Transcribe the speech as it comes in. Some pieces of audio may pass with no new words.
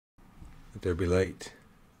There be light.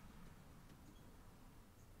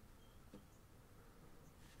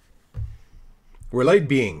 We're light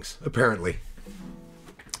beings, apparently.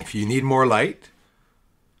 If you need more light,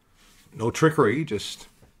 no trickery, just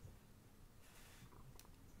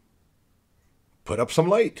put up some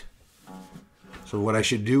light. So what I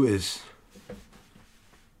should do is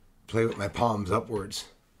play with my palms upwards.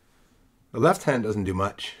 The left hand doesn't do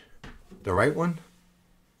much. The right one,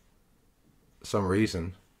 for some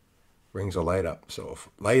reason, brings a light up. So if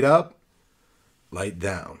light up, light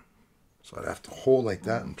down. So I'd have to hold like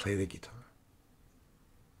that and play the guitar.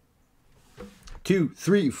 2,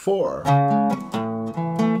 3, 4.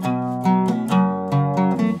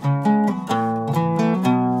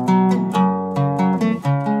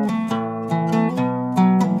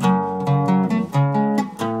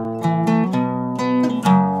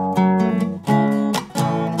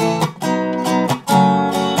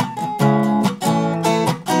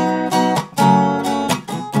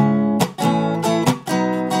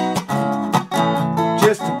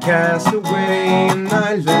 Just a castaway, an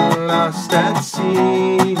island lost at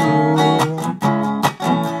sea.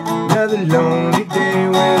 Another lonely day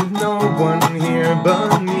with no one here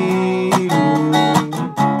but me.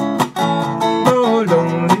 More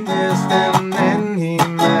loneliness than any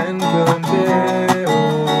man could bear.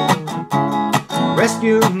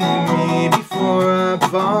 Rescue me before I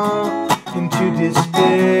fall into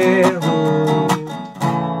despair.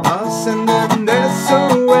 I'll send an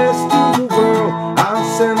SOS to the world. I'll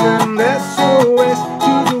send an SOS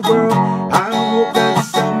to the world. I hope that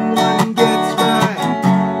someone gets my,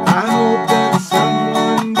 I hope that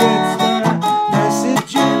someone gets my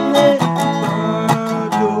message in their bottle.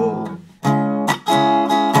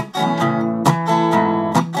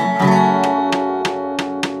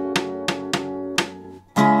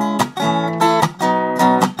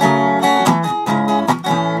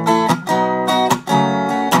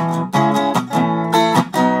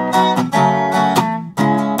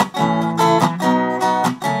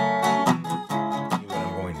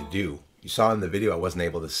 You saw in the video I wasn't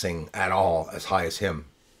able to sing at all as high as him.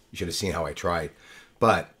 You should have seen how I tried.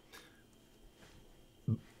 But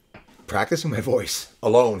practicing my voice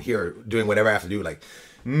alone here, doing whatever I have to do, like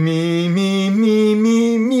me, me, me,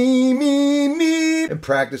 me, me, me, me, and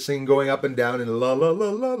practicing going up and down and la, la,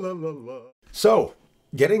 la, la, la, la, la. So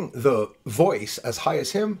getting the voice as high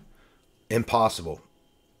as him, impossible.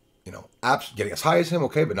 You know, getting as high as him,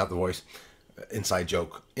 okay, but not the voice. Inside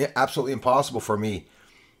joke. Absolutely impossible for me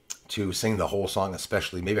to sing the whole song,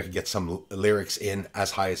 especially. Maybe I could get some lyrics in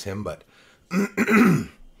as high as him, but I'm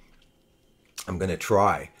going to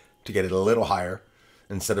try to get it a little higher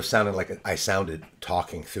instead of sounding like I sounded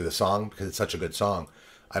talking through the song, because it's such a good song.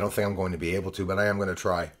 I don't think I'm going to be able to, but I am going to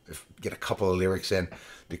try. Get a couple of lyrics in,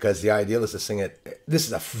 because the ideal is to sing it. This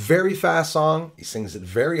is a very fast song. He sings it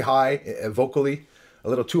very high, vocally. A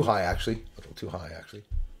little too high, actually. A little too high, actually.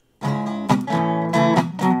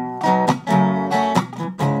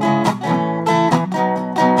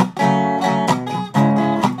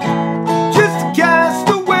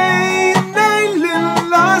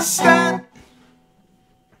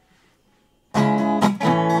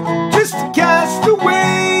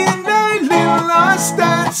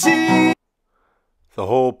 The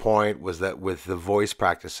whole point was that with the voice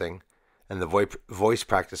practicing and the voice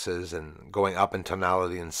practices and going up in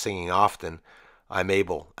tonality and singing often, I'm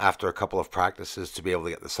able, after a couple of practices, to be able to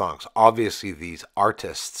get the songs. Obviously, these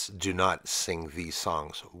artists do not sing these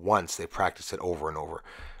songs once. They practice it over and over,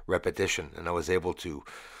 repetition, and I was able to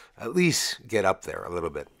at least get up there a little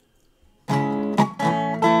bit.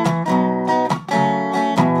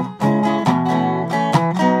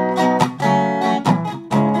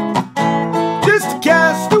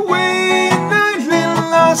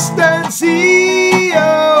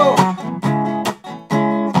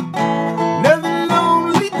 Another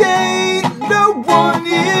lonely day, no one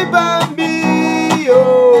here but me.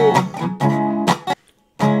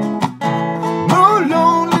 More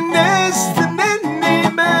loneliness than any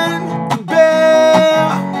man can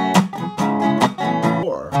bear.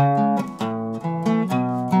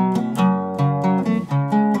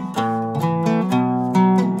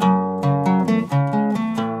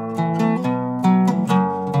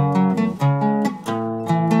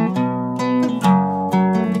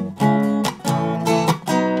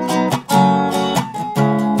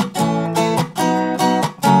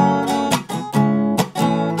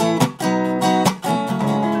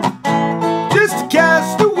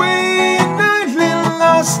 Cast away.